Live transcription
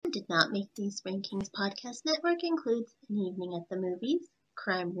did not make these rankings. Podcast Network includes An Evening at the Movies,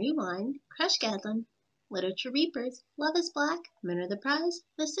 Crime Rewind, Crushgasm, Literature Reapers, Love is Black, Men Are the Prize,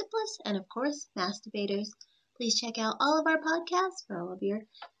 The Simplest, and of course, Masturbators. Please check out all of our podcasts for all of your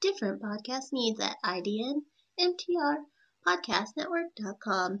different podcast needs at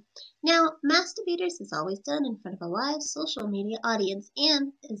idnmtrpodcastnetwork.com. Now, Masturbators is always done in front of a live social media audience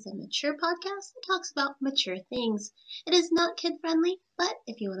and is a mature podcast that talks about mature things. It is not kid-friendly, but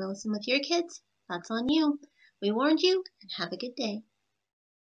if you want to listen with your kids, that's on you. We warned you, and have a good day.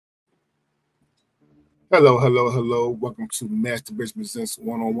 Hello. Welcome to Masturbators Presents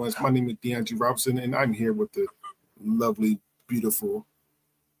One-on-Ones. My name is DeAndre Robinson, and I'm here with the lovely, beautiful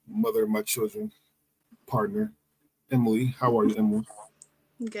mother of my children, partner, Emily. How are you, Emily?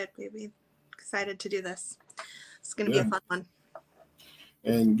 Good, baby. Excited to do this. It's going to be a fun one.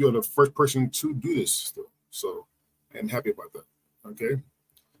 And you're the first person to do this still, so I'm happy about that. Okay.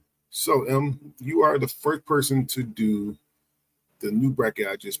 So, you are the first person to do the new bracket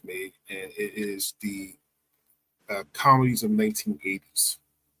I just made, and it is the comedies of 1980s.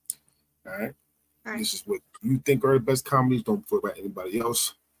 All right. This is what you think are the best comedies. Don't worry about anybody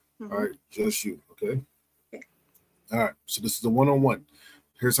else. Mm-hmm. All right, just you. Okay. All right. So this is a one-on-one.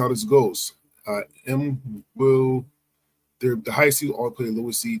 Here's how this goes. M will the high seed all play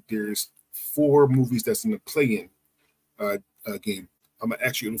lower seed. There's 4 movies that's in the play-in game. I'm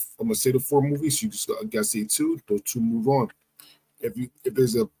gonna say the 4 movies. You just gotta say 2. Those 2 move on. If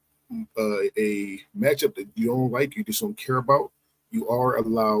there's a matchup that you don't like, you just don't care about, you are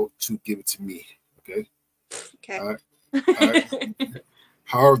allowed to give it to me. Okay. All right.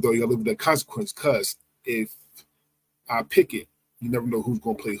 However, though, you gotta live with that consequence, because if I pick it, you never know who's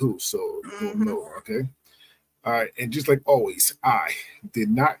gonna play who, so you don't know. Okay. All right. And just like always, I did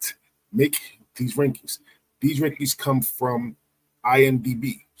not make these rankings. These rankings come from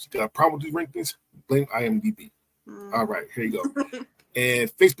IMDb. So you got a problem with these rankings? Blame IMDb. All right, here you go.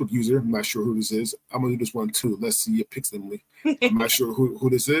 And Facebook user, I'm not sure who this is. I'm gonna do this one too. Let's see your picks, Emily. I'm not sure who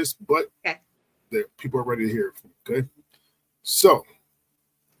this is, but people are ready to hear it. Okay, so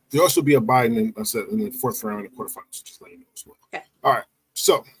there'll also be a bye in the 4th round and quarterfinals. Just let you know as well. Okay. All right,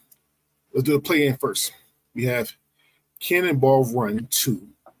 so let's do the play-in first. We have Cannonball Run 2.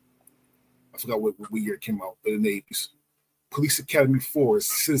 I forgot what year it came out, but in the 80s. Police Academy 4 is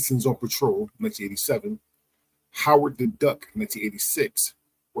Citizens on Patrol, 1987. Howard the Duck, 1986,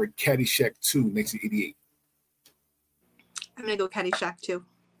 or Caddyshack 2, 1988. I'm going to go Caddyshack 2.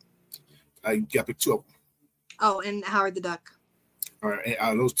 I got to pick 2 of them. Oh, and Howard the Duck. All right, and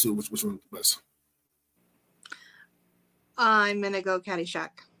out of those 2, which one's the best? I'm going to go Caddyshack.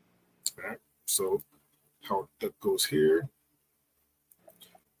 All right, so Howard the Duck goes here,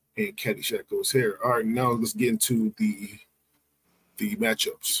 and Caddyshack goes here. All right, now let's get into the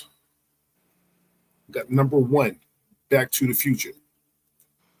matchups. Got number 1, Back to the Future,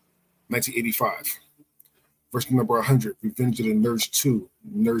 1985. Versus number 100, Revenge of the Nerds 2,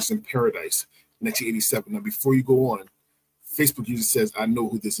 Nerds in Paradise, 1987. Now, before you go on, Facebook user says, I know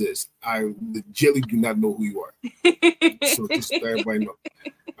who this is. I legitimately do not know who you are. So just let everybody know.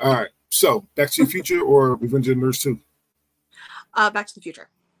 All right. So, Back to the Future or Revenge of the Nerds 2? Back to the Future.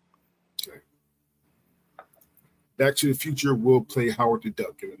 Okay. Back to the Future will play Howard the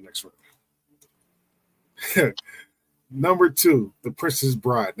Duck in the next round. Number 2, The Princess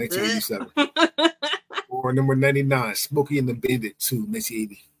Bride, 1987. Or number 99, Smokey and the Bandit 2,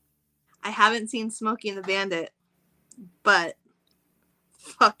 1980. I haven't seen Smokey and the Bandit, but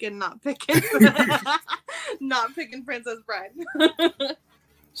fucking not picking Princess Bride.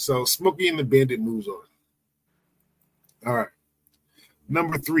 So Smokey and the Bandit moves on. All right.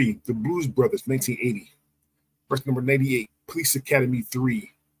 Number 3, The Blues Brothers, 1980. Versus number 98, Police Academy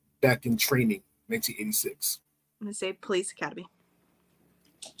 3, Back in Training, 1986. I'm going to say Police Academy.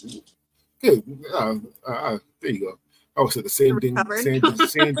 Good. There you go. I would say the same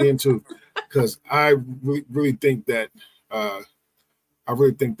thing too, because I really think that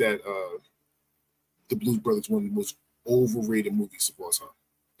The Blues Brothers is one of the most overrated movies of all time.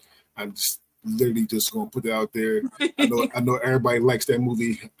 I'm just literally just gonna put it out there. I know everybody likes that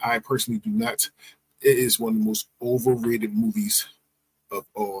movie. I personally do not. It is one of the most overrated movies of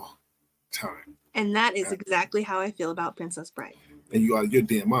all time. And that is exactly how I feel about Princess Bride. And you out of your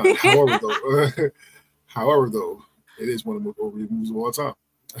damn mind. However, though, it is one of the most overrated movies of all time.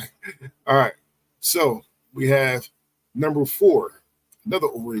 All right. So we have number 4, another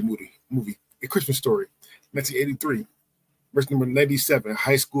overrated movie, A Christmas Story, 1983. Versus number 97,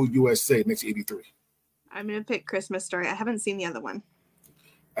 High School USA, 1983. I'm going to pick Christmas Story. I haven't seen the other one.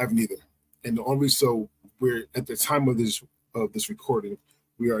 I haven't either. And the only we're at the time of this recording,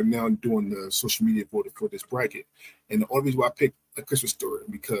 we are now doing the social media voting for this bracket. And the only reason why I picked A Christmas Story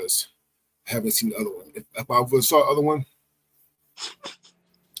because I haven't seen the other one. If I ever saw the other one,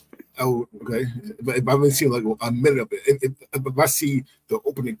 oh, okay. But if I haven't seen like a minute of it, if I see the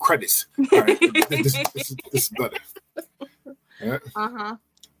opening credits, all right, this is better. All right. Uh-huh.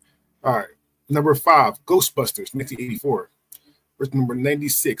 All right. Number 5, Ghostbusters, 1984. Verse number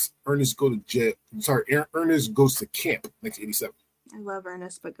 96, Ernest Goes to Jail. Sorry, Ernest Goes to Camp, 1987. I love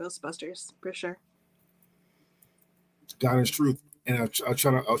Ernest, but Ghostbusters for sure. God is Truth, and I was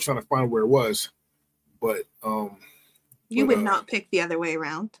trying to find where it was, but You would not pick the other way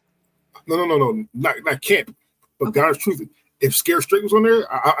around. No, not Camp, but okay. God is Truth. If Scare Straight was on there,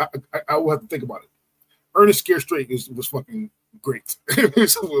 I will have to think about it. Ernest Scare Straight was fucking great. It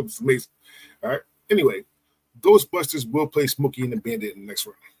was amazing. All right. Anyway, Ghostbusters will play Smokey and the Bandit in the next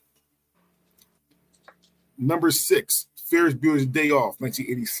round. Number 6, Ferris Bueller's Day Off,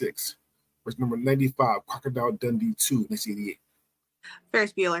 1986. Verse number 95, Crocodile Dundee 2, 1988.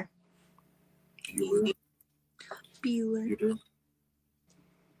 Ferris Bueller. Bueller.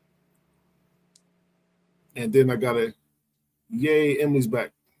 And then I got a yay, Emily's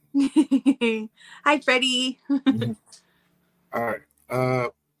back. Hi, Freddie. All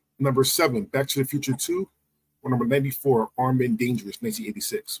right. Number 7, Back to the Future 2. Or number 94, Armed and Dangerous,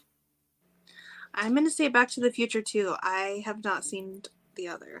 1986. I'm going to say Back to the Future 2. I have not seen the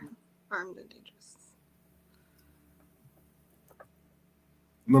other, Armed and Dangerous.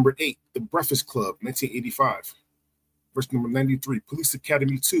 Number 8, The Breakfast Club, 1985. Verse number 93, Police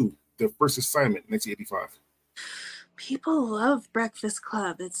Academy 2, Their First Assignment, 1985. People love Breakfast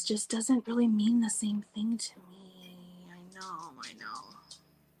Club. It just doesn't really mean the same thing to me. I know.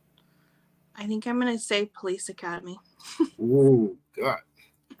 I think I'm going to say Police Academy. Oh, God.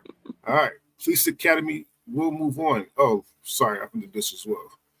 All right. Police Academy will move on. Oh, sorry. I did this as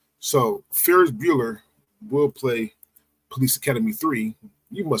well. So, Ferris Bueller will play Police Academy 3.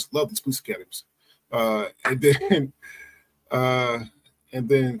 You must love these police academies. And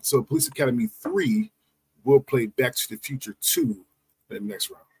then, so Police Academy 3 will play Back to the Future 2 in the next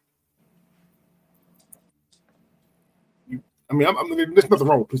round. There's nothing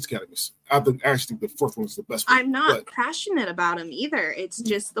wrong with police academies. I actually think the fourth one is the best one. I'm not passionate about them either. It's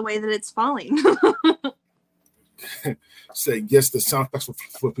just the way that it's falling. Say, yes, the sound effects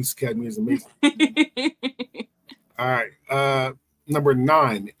for Police Academy is amazing. All right. Number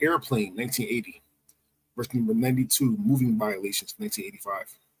 9, Airplane, 1980. Verse number 92, Moving Violations,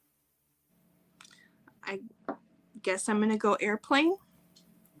 1985. I guess I'm going to go Airplane.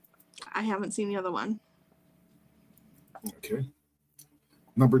 I haven't seen the other one. Okay.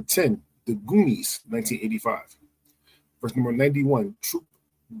 Number 10, The Goonies, 1985. Verse number 91, Troop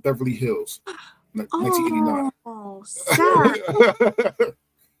Beverly Hills, 1989. Oh, sad.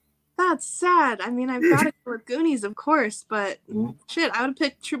 That's sad. I mean, I've got to go with Goonies, of course, but shit, I would have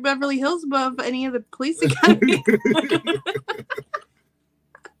picked Troop Beverly Hills above any of the Police Academy.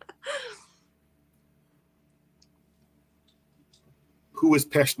 Who is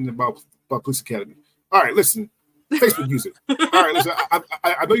passionate about Police Academy? All right, listen. Facebook user. All right, listen.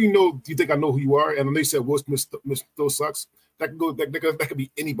 I know you think I know who you are, and I know you said Will Smith still sucks. That could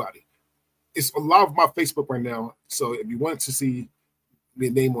be anybody. It's a lot of my Facebook right now. So if you want to see the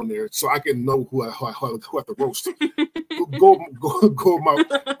name on there, so I can know who I have to roast, go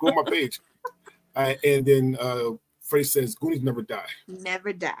on my page. And then Freddie says Goonies never die.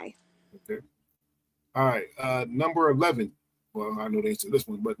 Never die. Okay. All right. Number 11. Well, I know the answer to this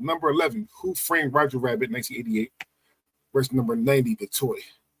one, but number 11, Who Framed Roger Rabbit, 1988. Verse number 90, The Toy.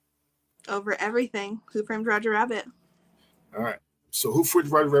 Over everything. Who Framed Roger Rabbit? All right. So Who Framed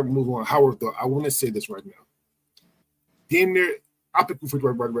Roger Rabbit, move on. However, though, I want to say this right now. Damn near, I picked Who Framed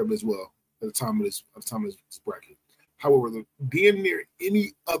Roger Rabbit as well at the time of this bracket. However, damn near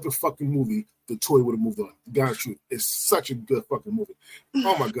any other fucking movie, The Toy would have moved on. God's truth. It's such a good fucking movie.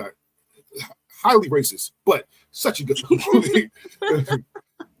 Oh my God. Highly racist, but such a good movie. All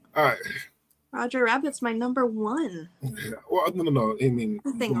right. Roger Rabbit's my number 1. Yeah. Well, no. I mean,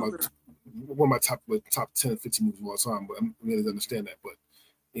 one of my top 10, 15 movies of all time, but I really understand that. But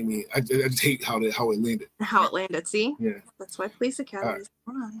I mean, I just hate how it landed. How it landed, see? Yeah. That's why Police Academy is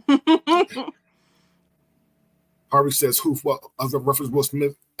on. Harvey says, who, well, as a reference Will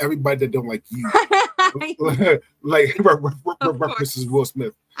Smith, everybody that don't like you. Like references Will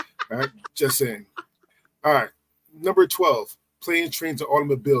Smith. All right, just saying. All right, number 12, Planes, Trains, and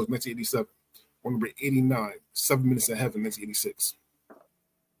Automobiles, 1987. Or number 89, 7 Minutes in Heaven, 1986.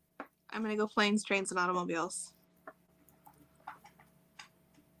 I'm gonna go Planes, Trains, and Automobiles.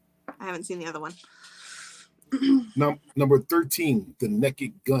 I haven't seen the other one. Number 13, The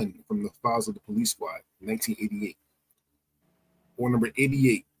Naked Gun from the Files of the Police Squad, 1988. Or number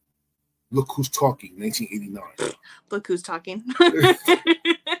 88, Look Who's Talking, 1989. Look Who's Talking.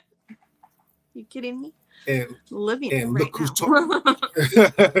 You kidding me? And Living Look right Who's now.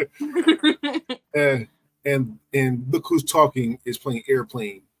 Talking. and Look Who's Talking is playing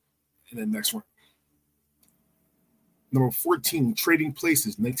Airplane in the next one. Number 14, Trading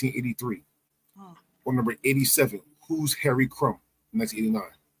Places, 1983. Oh. Or number 87, Who's Harry Crumb, 1989.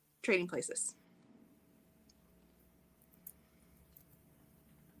 Trading Places.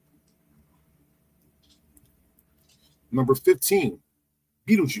 Number 15,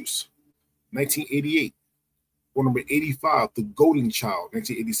 Beetlejuice, 1988. Or number 85, The Golden Child,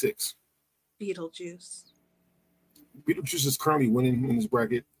 1986. Beetlejuice. Beetlejuice is currently winning in this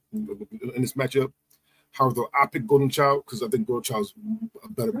bracket, in this matchup. However, I picked Golden Child because I think Golden Child is a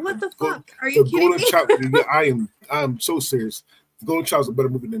better movie. What the fuck? Are you kidding me? Child, I am so serious. The Golden Child is a better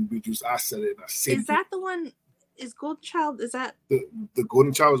movie than Beetlejuice. I said it. I said Is that the one? Is Golden Child? Is that? The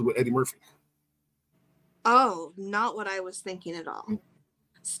Golden Child is with Eddie Murphy. Oh, not what I was thinking at all.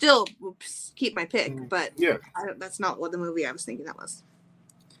 Still, keep my pick, but yeah, that's not what the movie I was thinking that was.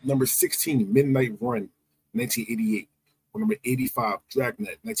 Number 16, Midnight Run, 1988. Or number 85,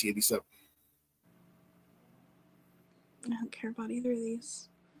 Dragnet, 1987. I don't care about either of these.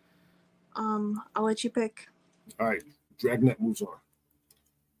 I'll let you pick. All right, Dragnet moves on.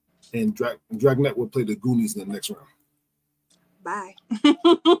 And Dragnet will play the Goonies in the next round. Bye.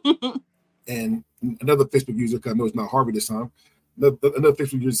 And another Facebook user, because I know it's not Harvey this time, another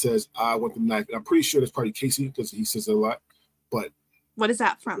Facebook user says, I want the knife. And I'm pretty sure that's probably Casey because he says it a lot. But what is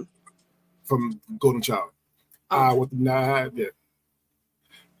that from? From Golden Child. Oh. I want the knife. Yeah.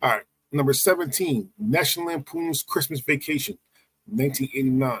 All right. Number 17, National Lampoon's Christmas Vacation,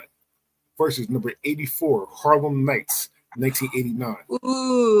 1989. Versus number 84, Harlem Nights, 1989.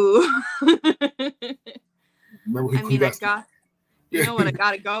 Ooh. Remember who you know what I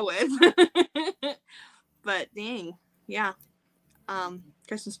gotta go with. But dang, yeah.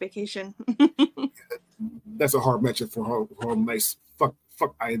 Christmas Vacation. That's a hard matchup for Harlem Nights. Fuck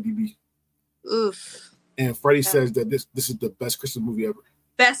IMDb. Oof. And Freddie says that this is the best Christmas movie ever.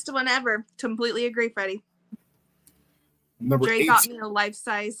 Best one ever. Completely agree, Freddie. Number Dre 18. got me a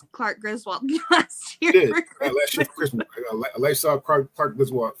life-size Clark Griswold last year. Yeah, last year for Christmas. I got a life-size Clark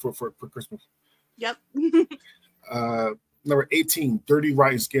Griswold for Christmas. Yep. Number 18, Dirty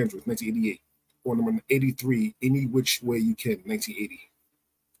Rotten Scoundrels, 1988. Or number 83, Any Which Way You Can, 1980.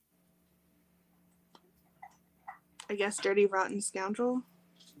 I guess Dirty Rotten Scoundrel.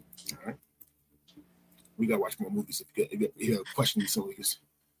 All right. We gotta watch more movies if you have questions some of these.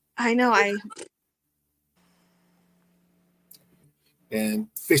 I know. And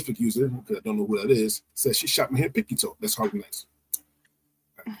Facebook user, because I don't know who that is, says she shot me here Picky Toe. That's Harlem Nights.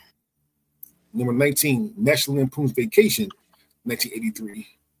 Right. Number 19, National Lampoon's Vacation, 1983.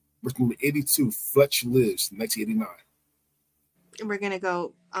 Versus number 82, Fletch Lives, 1989. And we're gonna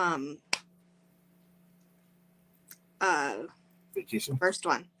go Vacation. First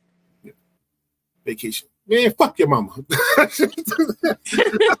one. Yeah. Vacation. Man, fuck your mama. That's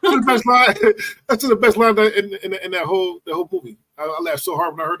the best line. That's the best line in that whole movie. I laughed so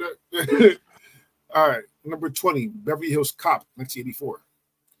hard when I heard that. All right, number 20, Beverly Hills Cop, 1984.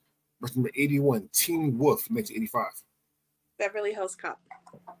 Versus number 81, Teen Wolf, 1985. Beverly Hills Cop.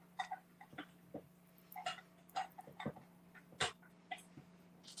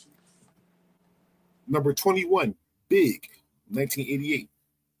 Number 21, Big, 1988.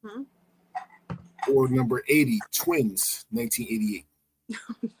 Hmm? Or number 80, Twins, 1988.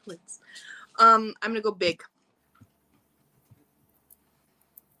 I'm gonna go Big.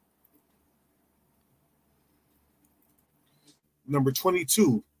 Number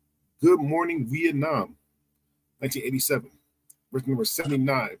 22, Good Morning Vietnam, 1987. Versus number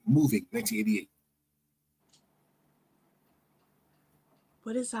 79, Moving, 1988.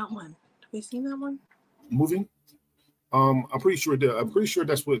 What is that one? Have we seen that one? Moving? I'm pretty sure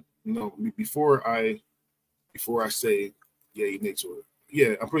that's what, before I say yeah, Nate, or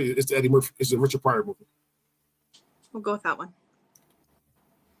yeah, it's the Eddie Murphy, it's the Richard Pryor movie. We'll go with that one.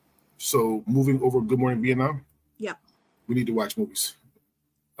 So Moving over Good Morning Vietnam? Yep. We need to watch movies.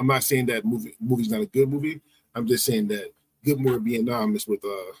 I'm not saying that movie's not a good movie. I'm just saying that Good Morning Vietnam is with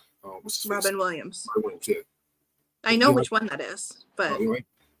what's his Robin face? Williams. Robin Williams, yeah. I know which one that is, but anyway.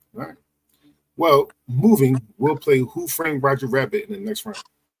 All right. Well, Moving, we'll play Who Framed Roger Rabbit in the next round.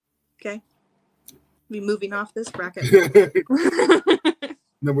 Okay. Be moving off this bracket.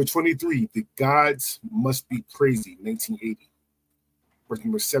 Number 23, The Gods Must Be Crazy, 1980. Versus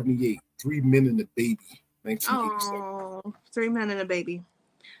number 78, 3 Men and a Baby, 1987. Oh, 3 Men and a Baby.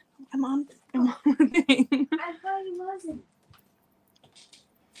 I'm on. I thought he wasn't.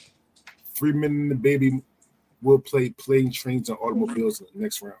 3 Men and a Baby will play Plane, Trains, and Automobiles in the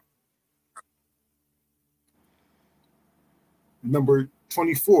next round. Number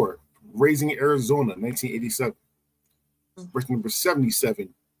 24, Raising Arizona, 1987. Verse number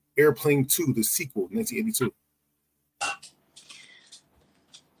 77, Airplane 2, the sequel, 1982.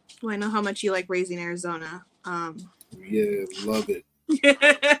 Well, I know how much you like Raising Arizona. Yeah, love it.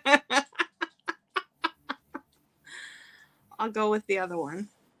 I'll go with the other one.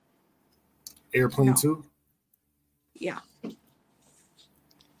 Airplane No. 2? Yeah. You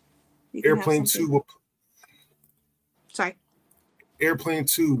can have Airplane 2 something. will Sorry. Airplane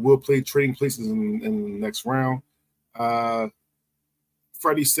 2 will play Trading Places in the next round.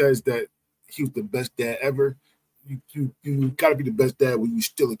 Freddie says that he was the best dad ever. You gotta be the best dad when you're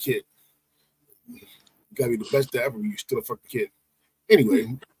still a kid. You gotta be the best dad ever when you're still a fucking kid.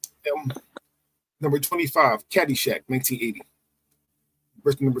 Anyway, number 25, Caddyshack, 1980.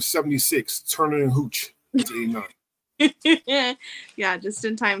 Verse number 76, Turner and Hooch, 1989. Yeah, just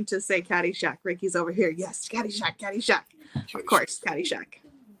in time to say Caddyshack. Ricky's over here. Yes, Caddyshack, Caddyshack. Of course, Caddyshack.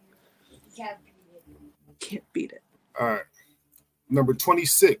 Can't beat it. All right. Number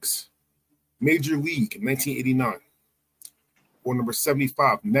 26, Major League, 1989. Or number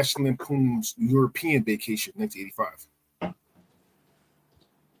 75, National Lampoon's European Vacation, 1985.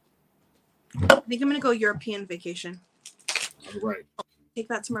 I think I'm going to go European Vacation. All right. Take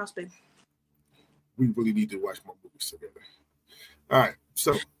that somewhere else, babe. We really need to watch more movies together. All right.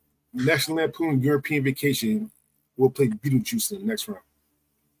 So, National Lampoon European Vacation will play Beetlejuice in the next round.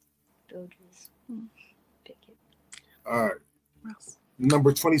 Pick it. All right. Where else?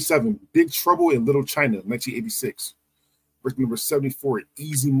 Number 27, Big Trouble in Little China, 1986. Verse number 74,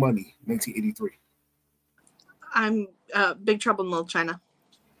 Easy Money, 1983. I'm Big Trouble in Little China.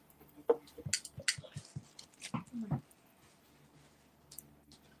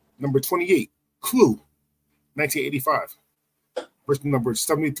 Number 28, Clue, 1985. Verse number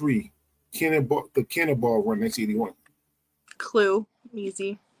 73, The Cannonball Run, 1981. Clue.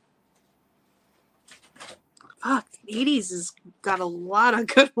 Easy. Fuck, the 80s has got a lot of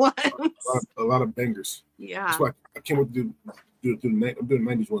good ones. A lot of bangers. Yeah. That's why I can't wait to do the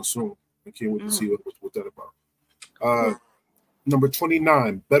 90s one soon. I can't wait to see what that's about. Number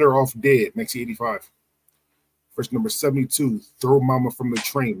 29, Better Off Dead, 1985. Verse number 72, Throw Mama from the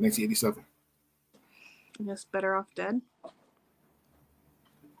Train, 1987. I guess Better Off Dead.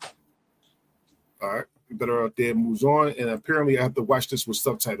 All right. Better Off Dead moves on. And apparently I have to watch this with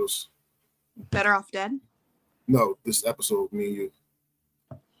subtitles. Better Off Dead. No, this episode, me and you.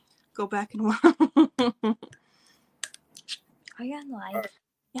 Go back and watch. Are you on live? All right.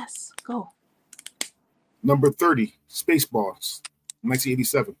 Yes, go. Number 30, Spaceballs,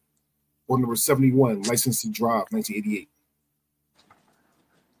 1987. Or number 71, License to Drive, 1988.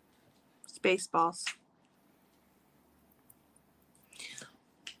 Spaceballs.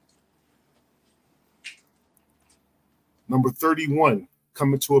 Number 31,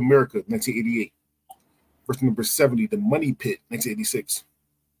 Coming to America, 1988. Verse number 70, The Money Pit, 1986.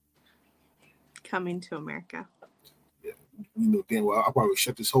 Coming to America. You know damn well I'll probably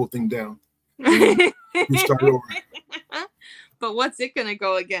shut this whole thing down. We start over. But what's it gonna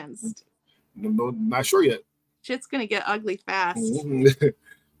go against? No, not sure yet. Shit's gonna get ugly fast.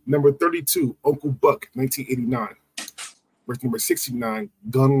 Number 32, Uncle Buck, 1989. Verse number 69,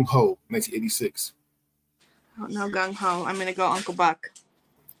 Gung Ho, 1986. I don't know Gung Ho. I'm gonna go Uncle Buck.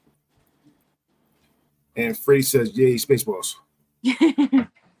 And Freddie says, yay, Spaceballs.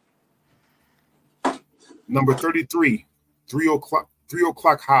 Number 33, 3 o'clock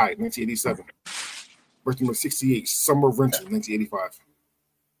High, 1987. Verse number 68, Summer Rental, 1985.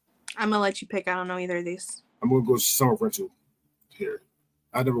 I'm gonna let you pick. I don't know either of these. I'm going to go Summer Rental here.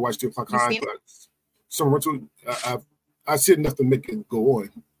 I never watched 3 o'clock You High, seen it? but Summer Rental, I've seen enough to make it go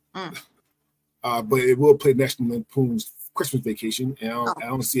on. But it will play National Lampoon's Christmas Vacation, and I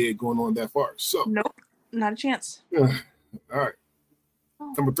don't see it going on that far. So, Nope, not a chance. all right.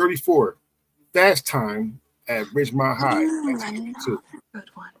 Number 34, Fast Time at Ridgemont High, 1982. Good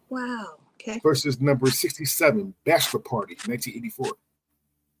one. Wow. Okay. Versus number 67, Bachelor Party, 1984.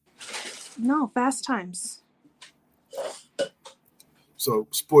 No, Fast Times. So,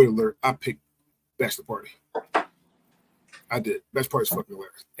 spoiler alert, I picked Bachelor Party. I did. Bachelor Party is fucking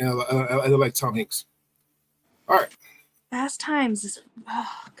hilarious. And I like Tom Hanks. All right. Fast Times is.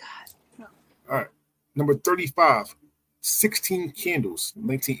 Oh God. All right. Number 35, 16 Candles,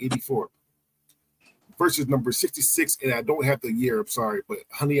 1984. Versus number 66, and I don't have the year, I'm sorry, but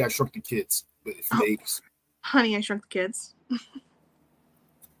Honey, I Shrunk the Kids, but from the 80s. Honey, I Shrunk the Kids.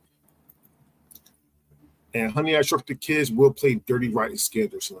 And Honey, I Shrunk the Kids will play Dirty Rotten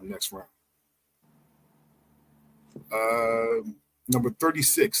Scandals in the next round. Number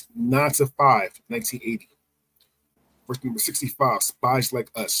 36, 9 to 5, 1980. Versus number 65, Spies Like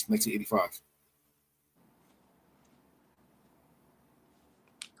Us, 1985.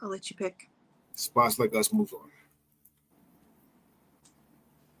 I'll let you pick. Spies Like Us moves on.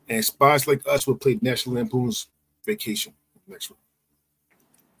 And Spies Like Us will play National Lampoon's Vacation next round.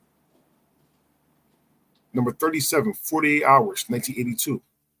 Number 37, 48 Hours, 1982.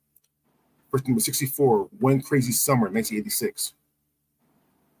 Versus number 64, One Crazy Summer, 1986.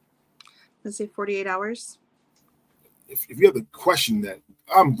 Let's say 48 Hours. If you have the question that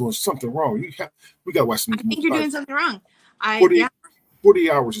I'm doing something wrong, we got to watch some. I think you're doing something wrong.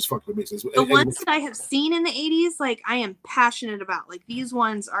 40 Hours is fucking amazing. The ones that I have seen in the 80s, like I am passionate about. Like these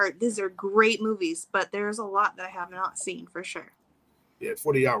are great movies, but there's a lot that I have not seen for sure. Yeah,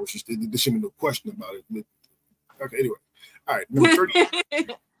 40 Hours. There should be no question about it. Okay, anyway. All right, number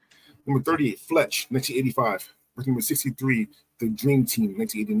 30. Number 38, Fletch, 1985. Number 63, The Dream Team,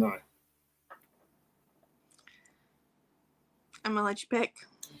 1989. I'm gonna let you pick.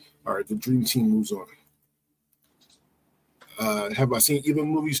 All right, The Dream Team moves on. Have I seen either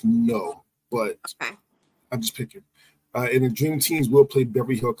movies? No, but okay. I'm just picking. And the Dream Teams will play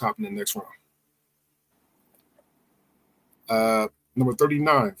Beverly Hills Cop in the next round. Number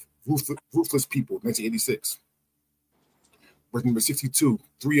 39, Ruthless People, 1986. Versus number 62,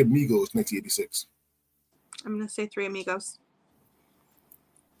 Three Amigos, 1986. I'm gonna say Three Amigos.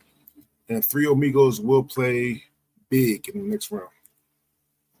 And Three Amigos will play Big in the next round.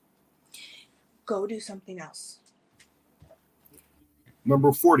 Go do something else.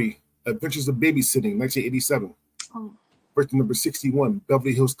 Number 40, Adventures of Babysitting, 1987. Oh. Versus number 61,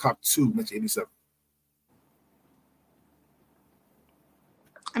 Beverly Hills Cop 2, 1987.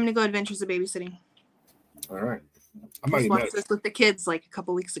 I'm gonna go Adventures of Babysitting. All right. I just watched this with the kids like a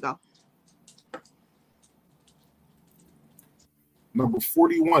couple weeks ago. Number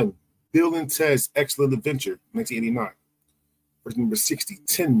 41, Bill and Ted's Excellent Adventure, 1989. Versus number 60,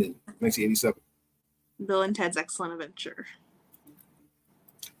 Tin Men, 1987. Bill and Ted's Excellent Adventure.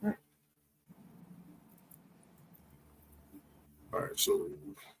 All right, so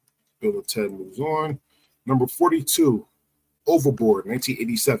Bill and Ted moves on. Number 42, Overboard,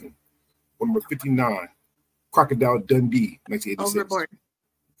 1987. Number 59, Crocodile Dundee, 1986. Overboard.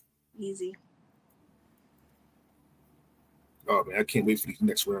 Easy. Oh, man, I can't wait for these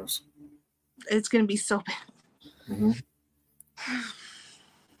next rounds. It's going to be so bad.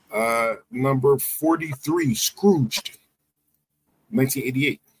 Mm-hmm. Number 43, Scrooged,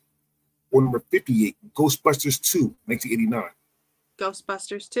 1988. Or number 58, Ghostbusters 2, 1989.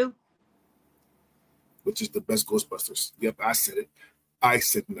 Ghostbusters 2. Which is the best Ghostbusters. Yep, I said it. I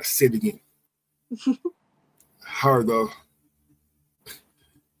said it, and I said it again. How though?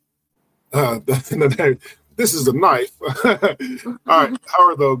 This is a knife. All right,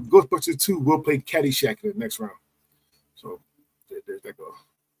 how though? Ghostbusters 2 will play Caddyshack in the next round. So there's that go.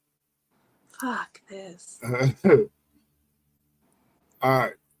 Fuck this. All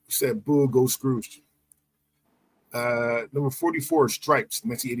right, said Boo Go Scrooge. Number 44, Stripes,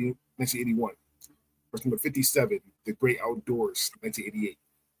 1981. Versus number 57, The Great Outdoors, 1988.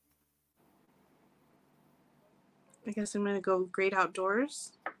 I guess I'm gonna go Great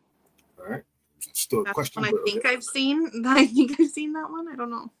Outdoors. All right. Still a That's question. one I think I've seen. I think I've seen that one. I don't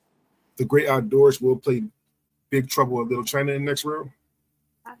know. The Great Outdoors will play Big Trouble in Little China in the next round.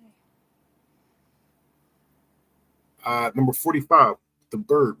 Number 45, The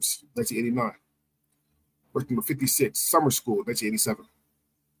Burbs, 1989. Versus number 56, Summer School, 1987.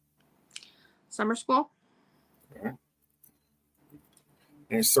 Summer School. All right.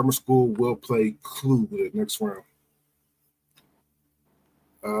 And Summer School will play Clue in the next round.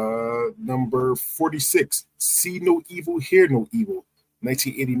 Number 46, See No Evil, Hear No Evil,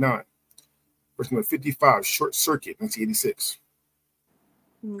 1989. Versus number 55, Short Circuit, 1986.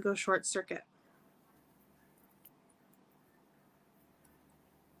 I'm gonna go Short Circuit.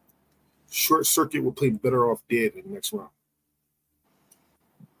 Short Circuit will play Better Off Dead in the next round.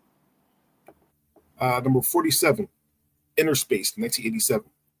 Number 47, Inner Space, 1987.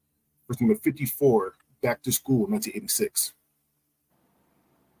 Versus number 54, Back to School, 1986.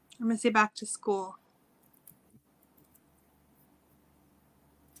 I'm gonna say Back to School.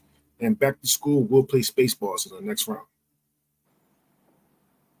 And Back to School will play Spaceballs in the next round.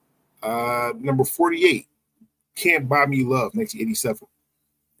 Number 48, Can't Buy Me Love, 1987.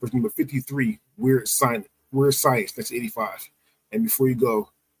 Versus number 53, Weird Science, 1985. And before you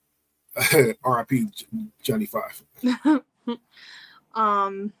go, R.I.P. Johnny Five.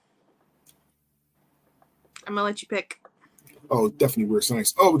 I'm gonna let you pick. Oh, definitely Weird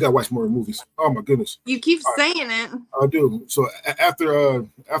Science. Oh, we gotta watch more movies. Oh my goodness. You keep All right. saying it. I do. So after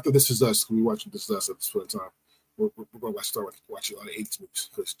This Is Us, we watch This Is Us at this point in time. We're going to start watching a lot of 80s movies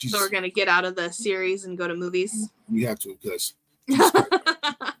because So we're gonna get out of the series and go to movies. we have to because this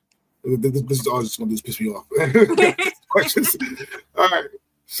is all just going to do is piss me off. Questions. All right.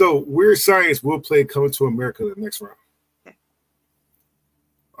 So Weird Science will play Coming to America the next round. Okay.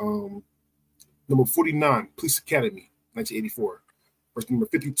 Number 49, Police Academy, 1984. Versus number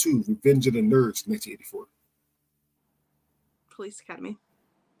 52, Revenge of the Nerds, 1984. Police Academy.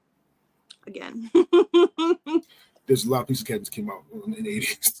 Again. There's a lot of Police Academies that came out in the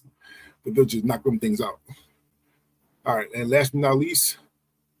 80s, but they'll just knock them things out. All right, and last but not least,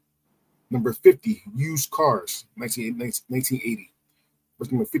 number 50, Used Cars, 1980.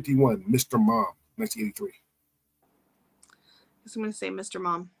 Versus number 51, Mr. Mom, 1983. So I'm gonna say Mr.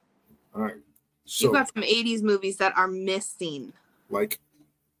 Mom. All right. So You got some 80s movies that are missing. like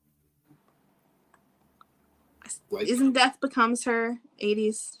Isn't Death Becomes Her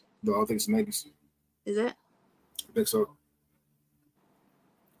 80s? no, I think it's 90s. Is it? I think so.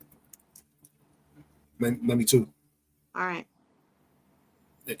 92. All right.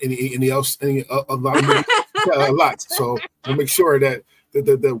 Any else? A lot of movies? Yeah, a lot. So we'll make sure that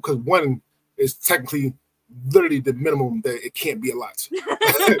because one is technically literally the minimum that it can't be a lot.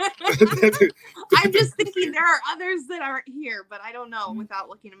 I'm just thinking there are others that aren't here, but I don't know without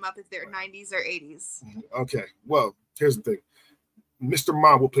looking them up if they're 90s or 80s. Okay. Well, here's the thing. Mr.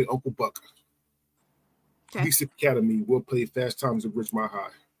 Mom will play Uncle Buck. Okay. Police Academy will play Fast Times at Ridgemont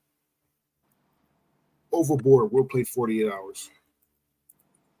High. Overboard will play 48 Hours.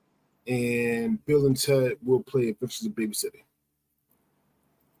 And Bill and Ted will play Adventures of Babysitting.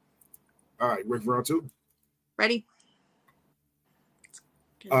 All right, ready for round two? Ready?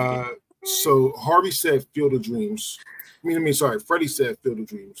 So Harvey said Field of Dreams. Sorry, Freddie said Field of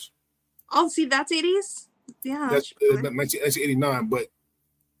Dreams. Oh, see, that's 80s? Yeah. That's 1989, but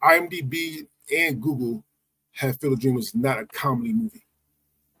IMDb and Google have Field of Dreams as not a comedy movie.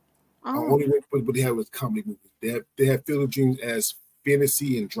 Oh. Only what they have was comedy movie. They have Field of Dreams as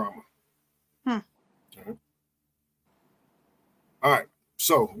fantasy and drama. All right.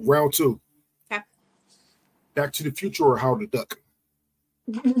 So round two. Okay. Back to the Future or Howard the Duck?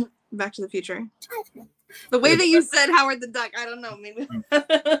 Back to the Future. The way that you said Howard the Duck, I don't know. Maybe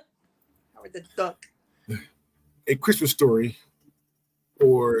Howard the Duck. A Christmas Story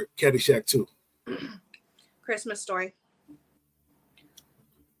or Caddyshack 2? Christmas Story.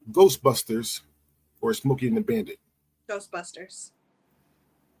 Ghostbusters or Smokey and the Bandit? Ghostbusters.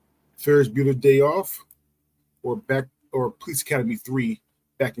 Ferris Bueller's Day Off or Police Academy 3,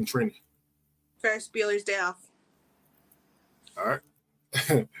 Back in Training? Ferris Bueller's Day Off. All right.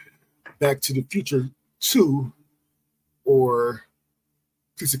 Back to the Future 2 or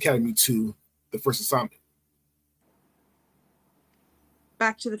Police Academy 2, The First Assignment?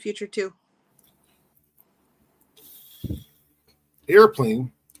 Back to the Future 2.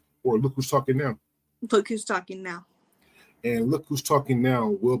 Airplane or Look Who's Talking Now? Look Who's Talking Now. And Look Who's Talking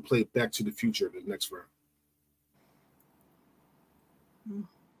Now will play Back to the Future the next round.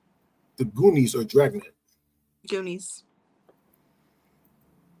 The Goonies or Dragnet? Goonies.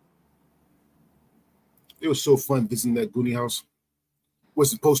 It was so fun visiting that Goonie house.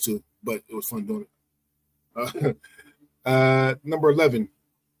 Wasn't supposed to, but it was fun doing it. Number 11.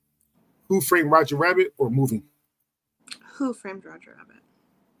 Who Framed Roger Rabbit or Moving? Who Framed Roger Rabbit?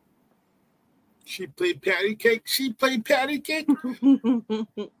 She played Patty Cake.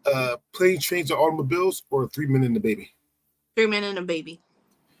 Plane, Trains, and Automobiles or 3 Men and a Baby? 3 Men and a Baby.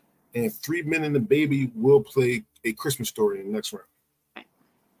 And 3 Men and a Baby will play A Christmas Story in the next round. Okay.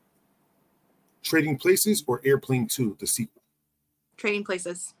 Trading Places or Airplane 2, the sequel? Trading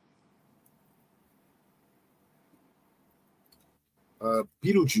Places.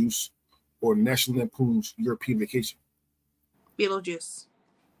 Beetlejuice or National Lampoon's European Vacation? Beetlejuice.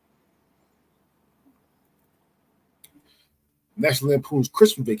 National Lampoon's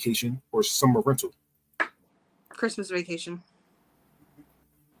Christmas Vacation or Summer Rental? Christmas Vacation.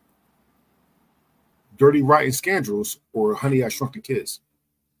 Dirty Rotten Scoundrels or Honey, I Shrunk the Kids?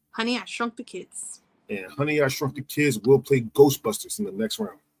 Honey, I Shrunk the Kids. And Honey, I Shrunk the Kids will play Ghostbusters in the next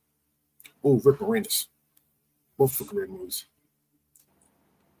round. Oh, Rick Moranis. Both for great movies.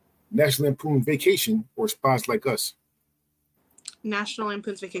 National Lampoon Vacation or Spies Like Us? National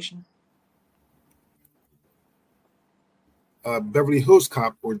Lampoon's Vacation. Beverly Hills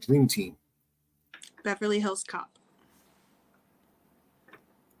Cop or Dream Team? Beverly Hills Cop.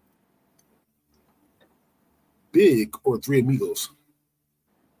 Big or Three Amigos?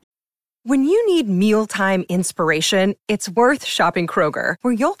 When you need mealtime inspiration, it's worth shopping Kroger,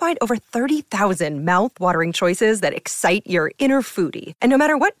 where you'll find over 30,000 mouth-watering choices that excite your inner foodie. And no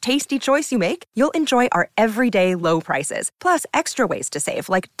matter what tasty choice you make, you'll enjoy our everyday low prices, plus extra ways to save,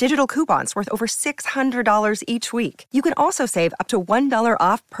 like digital coupons worth over $600 each week. You can also save up to $1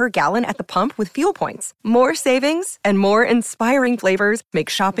 off per gallon at the pump with fuel points. More savings and more inspiring flavors make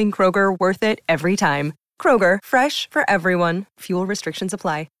shopping Kroger worth it every time. Kroger, fresh for everyone. Fuel restrictions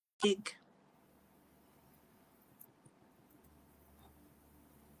apply. Big.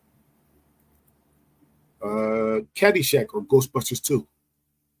 Caddyshack or Ghostbusters 2?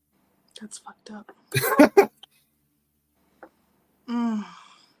 That's fucked up. Mm.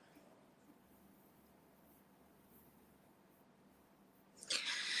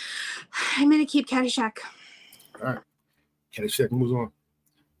 I'm gonna keep Caddyshack. All right. Caddyshack moves on.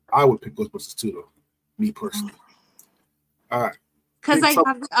 I would pick Ghostbusters 2, though. Me personally. All right. Because I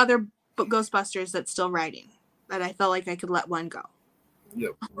have the other Ghostbusters that's still writing, that I felt like I could let one go.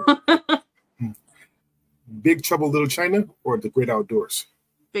 Yep. Big Trouble Little China or The Great Outdoors?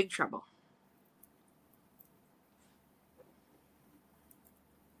 Big Trouble.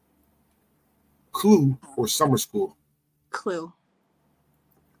 Clue or Summer School? Clue.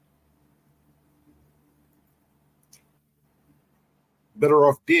 Better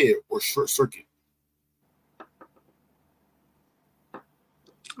Off Dead or Short Circuit?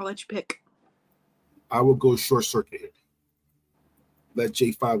 I'll let you pick. I will go Short Circuit here. Let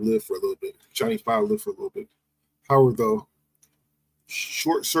J5 live for a little bit. Johnny 5 live for a little bit. However, though,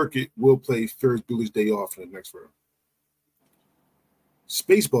 Short Circuit will play Ferris Bueller's Day Off in the next round.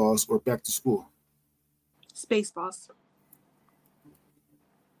 Spaceballs or Back to School? Spaceballs.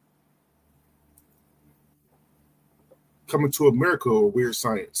 Coming to America or Weird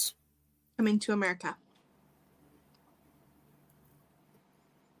Science? Coming to America.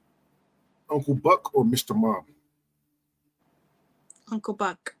 Uncle Buck or Mr. Mom? Uncle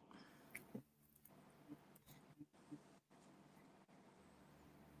Buck.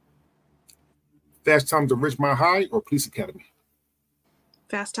 Fast Times at Ridgemont High or Police Academy?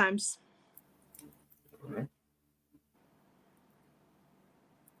 Fast Times. All right.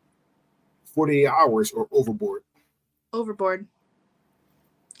 48 Hours or Overboard? Overboard.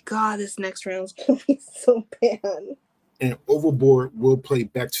 God, this next round's gonna be so bad. And Overboard will play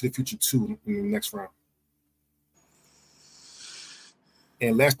Back to the Future 2 in the next round.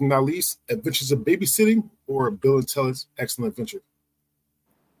 And last but not least, Adventures of Babysitting or Bill and Ted's Excellent Adventure?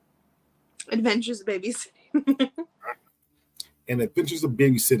 Adventures of Babysitting. And Adventures of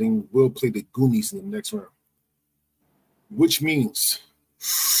Babysitting will play the Goonies in the next round. Which means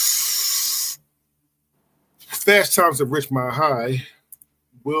Fast Times at Ridgemont High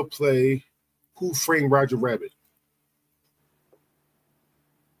will play Who Framed Roger Rabbit?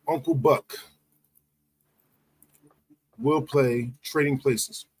 Uncle Buck will play Trading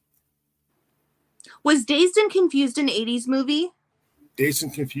Places. Was Dazed and Confused an 80s movie? Dazed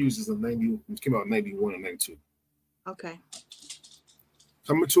and Confused is a 90, it came out in 91 and 92. Okay.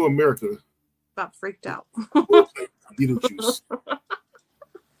 Coming to America About freaked out. will play Beetlejuice.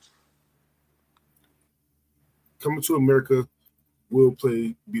 Coming to America will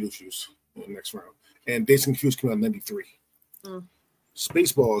play Beetlejuice in the next round. And Dazed and Confused came out in 93.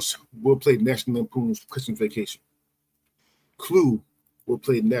 Spaceballs will play National Lampoon's Christmas Vacation. Clue will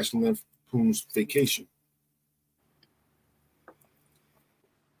play National Lampoon's Vacation.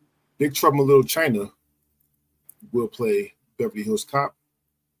 Big Trouble in Little China will play Beverly Hills Cop.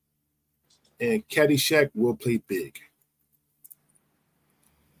 And Caddyshack will play Big.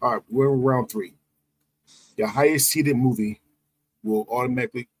 All right, we're in round 3. The highest seeded movie will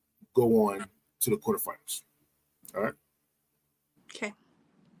automatically go on to the quarterfinals. All right. Okay.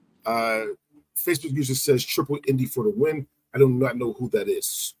 Facebook user says triple indie for the win. I do not know who that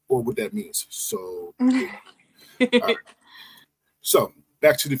is or what that means. So, all right. So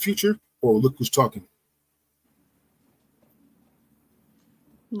Back to the Future or Look Who's Talking?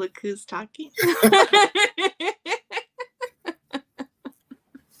 Look Who's Talking.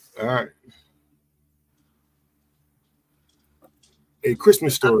 All right. A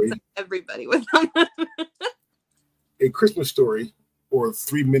Christmas Story. Everybody with them. A Christmas Story or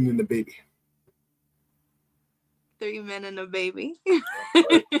 3 Men and a Baby? 3 Men and a Baby.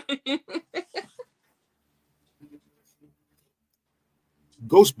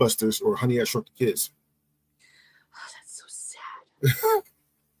 Ghostbusters or Honey, I Shrunk the Kids? Oh, that's so sad.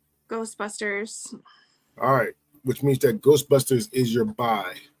 Ghostbusters. All right, which means that Ghostbusters is your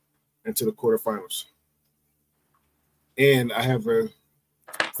bye into the quarterfinals. And I have a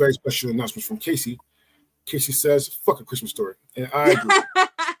very special announcement from Casey. Casey says, fuck A Christmas Story. And I agree.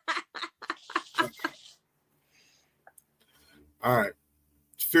 All right.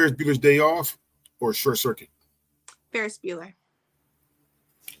 Ferris Bueller's Day Off or Short Circuit? Ferris Bueller.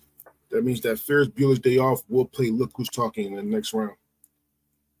 That means that Ferris Bueller's Day Off will play Look Who's Talking in the next round.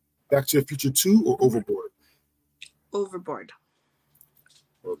 Back to the Future 2 or Overboard? Overboard.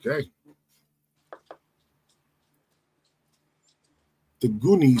 Okay. The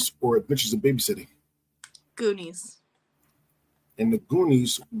Goonies or Adventures of Babysitting? Goonies. And the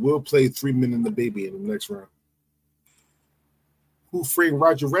Goonies will play 3 Men and the Baby in the next round. Who Framed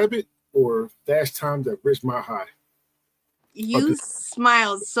Roger Rabbit or Fast Times at Ridgemont High? You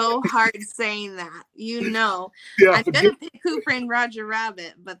smiled so hard saying that. You know. Yeah, I'm going to pick Who Framed Roger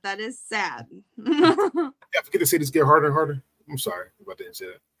Rabbit, but that is sad. I forget to say this get harder and harder. I'm sorry if I didn't say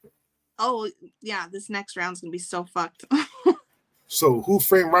that. Oh, yeah. This next round's going to be so fucked. So Who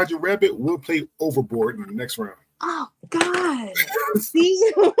Framed Roger Rabbit will play Overboard in the next round. Oh, God.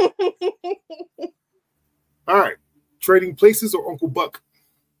 See? All right. Trading Places or Uncle Buck?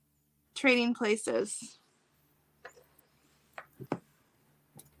 Trading Places.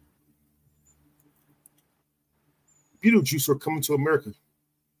 Beetlejuice or Coming to America?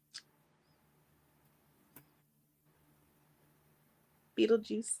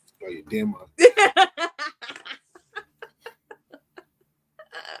 Beetlejuice. Oh, you damn right.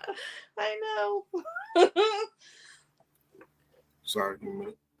 I know. Sorry, give me a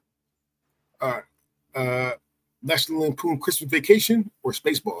minute. All right. National Lampoon Christmas Vacation or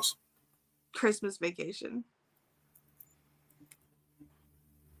Spaceballs? Christmas Vacation.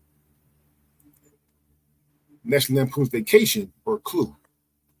 National Lampoon's Vacation or Clue?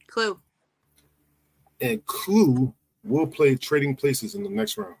 Clue. And Clue will play Trading Places in the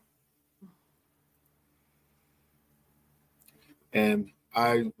next round. And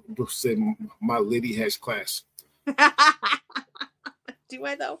I will say My Lady Has Class. Do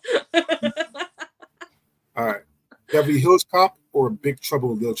I though? All right. Beverly Hills Cop or Big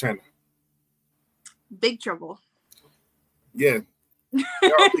Trouble in Little China? Big Trouble. Yeah.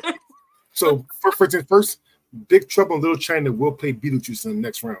 So first, Big Trouble in Little China will play Beetlejuice in the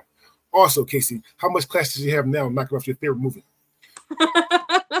next round. Also, Casey, how much class does you have now knocking off your favorite movie?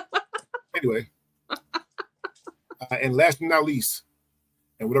 Anyway. And last but not least,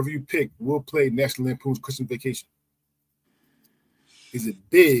 and whatever you pick, we'll play National Lampoon's Christmas Vacation. Is it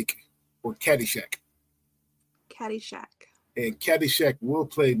Big or Caddyshack? Caddyshack. And Caddyshack will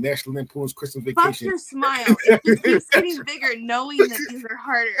play National Lampoon's Christmas Fuck Vacation. your smile. It just keeps getting bigger knowing that these are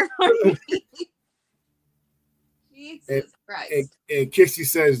harder. Jesus Christ. And Casey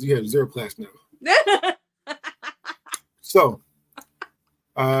says you have 0 class now. So,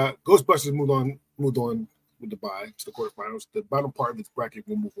 Ghostbusters moved on with the bye to the quarterfinals. The bottom part of this bracket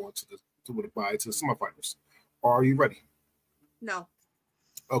will move on to the bye to the semifinals. Are you ready? No.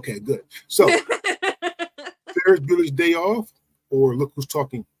 Okay, good. So, Ferris Bueller's Day Off or Look Who's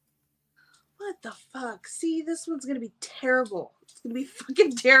Talking? What the fuck? See, this one's gonna be terrible. It's gonna be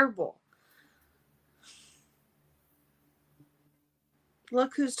fucking terrible.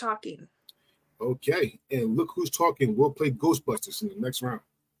 Look Who's Talking. Okay, and Look Who's Talking will play Ghostbusters in the next round.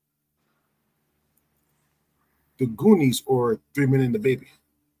 The Goonies or 3 Men and the Baby?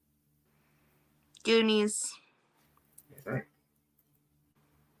 Goonies. All right.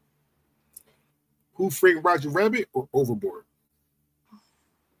 Who Framed Roger Rabbit or Overboard?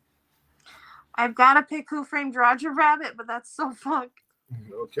 I've got to pick Who Framed Roger Rabbit, but that's so fucked.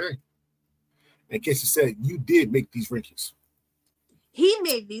 Okay. In case you said you did make these rankings. He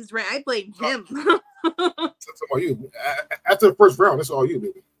made these. I blame him. That's all you. After the first round, that's all you,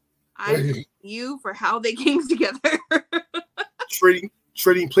 baby. I blame you for how they came together.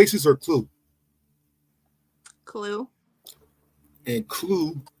 Trading Places or Clue? Clue. And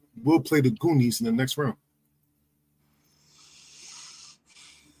Clue will play the Goonies in the next round.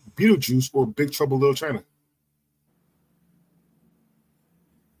 Beetlejuice or Big Trouble in Little China?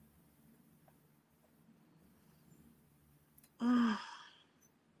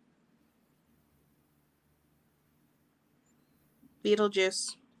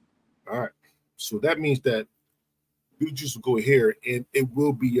 Beetlejuice. All right. So that means that Beetlejuice will go here, and it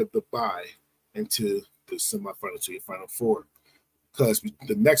will be of the bye into the semifinal to your final four. Because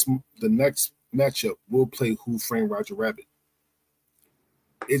the next matchup will play Who Framed Roger Rabbit.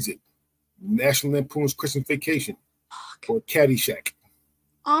 Is it National Lampoon's Christmas Vacation or Caddyshack?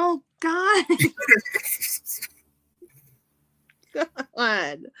 Oh, God.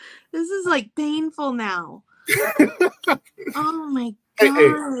 God. This is like painful now. Oh, my God.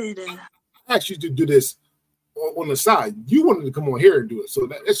 Hey, I asked you to do this on the side. You wanted to come on here and do it. So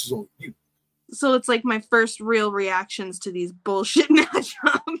that's just on you. So it's like my first real reactions to these bullshit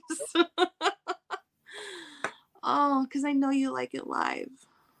matchups. Oh, because I know you like it live.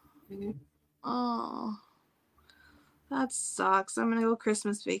 Mhm. Oh, that sucks. I'm gonna go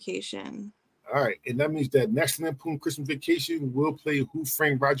Christmas Vacation. All right, and that means that National Lampoon Christmas Vacation will play Who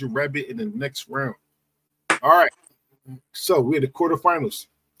Framed Roger Rabbit in the next round. All right, so we're the quarterfinals.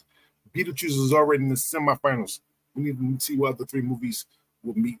 Beetlejuice is already in the semifinals. We need to see what other three movies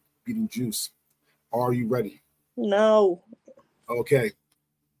will meet Beetlejuice. Are you ready? No. Okay.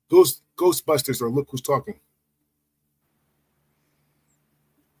 Ghostbusters or Look Who's Talking.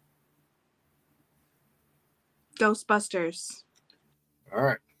 Ghostbusters. All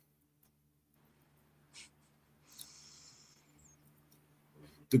right.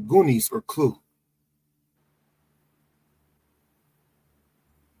 The Goonies or Clue.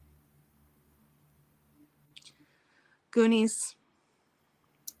 Goonies.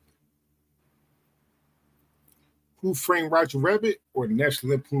 Who Framed Roger Rabbit or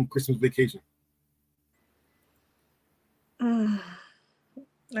National Lampoon Christmas Vacation? I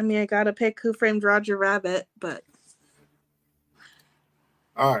mean, I gotta pick Who Framed Roger Rabbit, but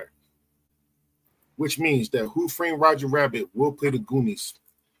All right. Which means that Who Framed Roger Rabbit will play the Goonies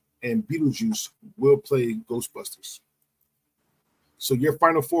and Beetlejuice will play Ghostbusters. So your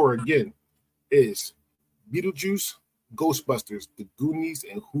final four again is Beetlejuice, Ghostbusters, the Goonies,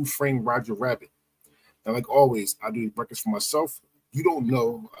 and Who Framed Roger Rabbit. And like always, I do the breakfast for myself. You don't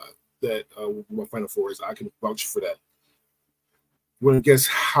know that what my final four is. I can vouch for that. You want to guess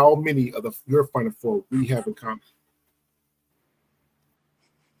how many of your final four we have in common?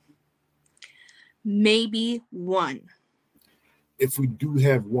 maybe one. If we do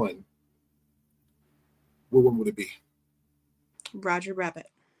have one, what one would it be? Roger Rabbit.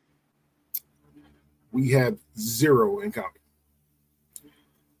 We have zero in common.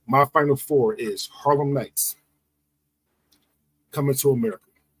 My final four is Harlem Nights, Coming to America,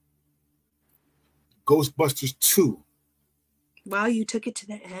 Ghostbusters 2, Wow, you took it to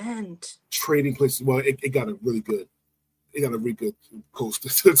the end. Trading Places. Well, it got a really good. It got a really good post.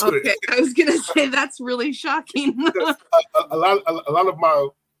 Okay, I was gonna say that's really shocking. a lot of my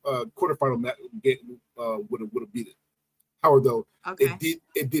quarterfinal would have beat it. However, though, Okay.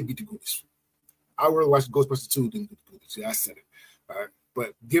 it did beat the Goonies. I would have watched Ghostbusters 2 than the Goonies. Yeah, I said it. All right.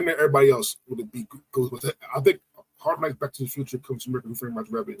 But given that everybody else would have beat Ghostbusters, I think Hard Knocks, Back to the Future, Comes to America, Who Framed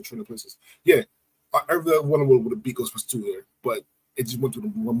Roger Rabbit, and Trading Places. Yeah, every one of them would have beat Ghostbusters 2 there, but it just went to the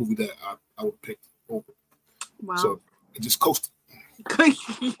one movie that I would pick over. Wow. So it just coasted.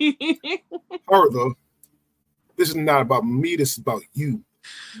 However, though, this is not about me. This is about you.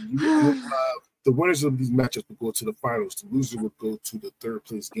 The winners of these matchups will go to the finals. The loser will go to the third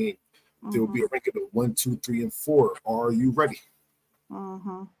place game. There will be a ranking of 1, 2, 3, and 4. Are you ready? Mm-hmm.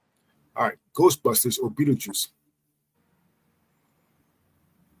 All right, Ghostbusters or Beetlejuice?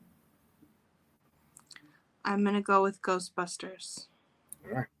 I'm gonna go with Ghostbusters.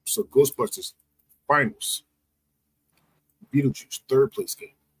 All right, so Ghostbusters finals. Beetlejuice third place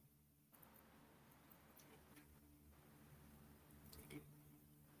game.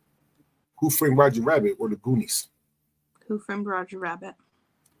 Who Framed Roger Rabbit or the Goonies? Who Framed Roger Rabbit?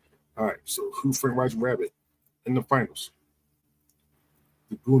 All right, so Who Framed Roger Rabbit in the finals.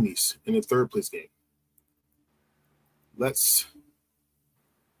 The Goonies in the third place game. Let's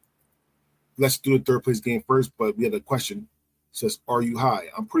do the third place game first, but we had a question. It says, are you high?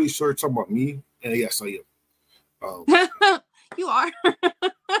 I'm pretty sure it's talking about me, and yes, I am. You are.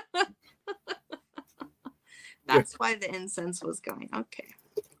 That's why the incense was going. Okay.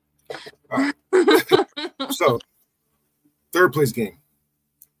 All right. So, third place game.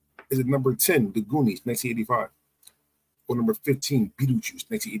 Is it number 10, The Goonies, 1985? Or number 15, Beetlejuice,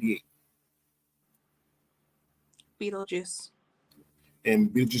 1988? Beetlejuice. And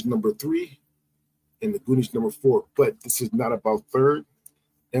Beetlejuice number 3, and The Goonies number 4. But this is not about third.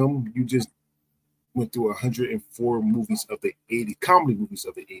 You just went through 104 movies of the 80s, comedy movies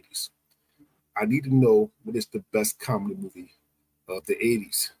of the 80s. I need to know what is the best comedy movie of the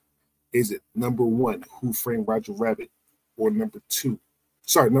 80s. Is it number 1, Who Framed Roger Rabbit, or number 5,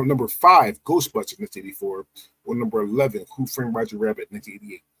 Ghostbusters, 1984, or number 11, Who Framed Roger Rabbit,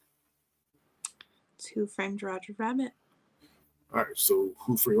 1988? It's Who Framed Roger Rabbit. All right, so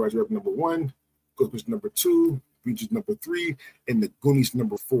Who Framed Roger Rabbit number 1, Ghostbusters number 2, Beetlejuice number 3, and The Goonies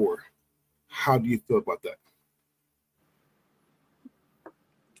number 4. How do you feel about that?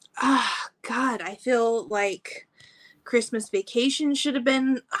 God, I feel like Christmas Vacation should have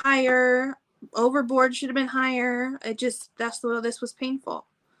been higher. Overboard should have been higher. This was painful.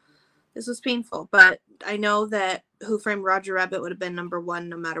 This was painful, but I know that Who Framed Roger Rabbit would have been number 1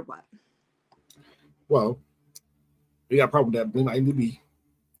 no matter what. Well, they got a problem with that. Blame IMDb.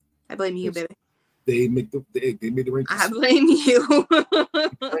 I blame you, Yes. baby. They made the rankings. I blame you.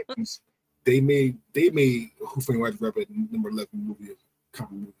 Rankings. They made Who Framed Roger Rabbit number 11 movie,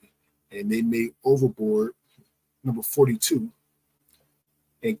 comic movie, and they made Overboard number 42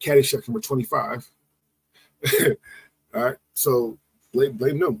 and Caddyshack number 25. All right, so blame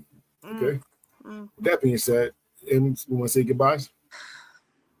them. Okay. Mm. With that being said, we want to say goodbyes.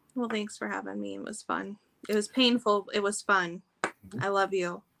 Well, thanks for having me. It was fun. It was painful. It was fun. I love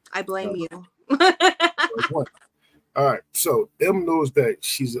you. I blame you. All right, so M knows that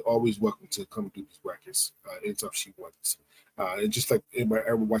she's always welcome to come do these brackets anytime she wants. And just like anybody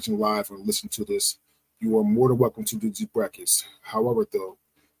ever watching live or listening to this, you are more than welcome to do these brackets. However, though,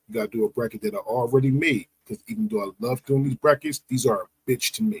 you got to do a bracket that are already made, because even though I love doing these brackets, these are a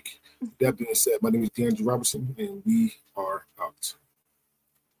bitch to make. That being said, my name is DeAndre Robinson, and we are out.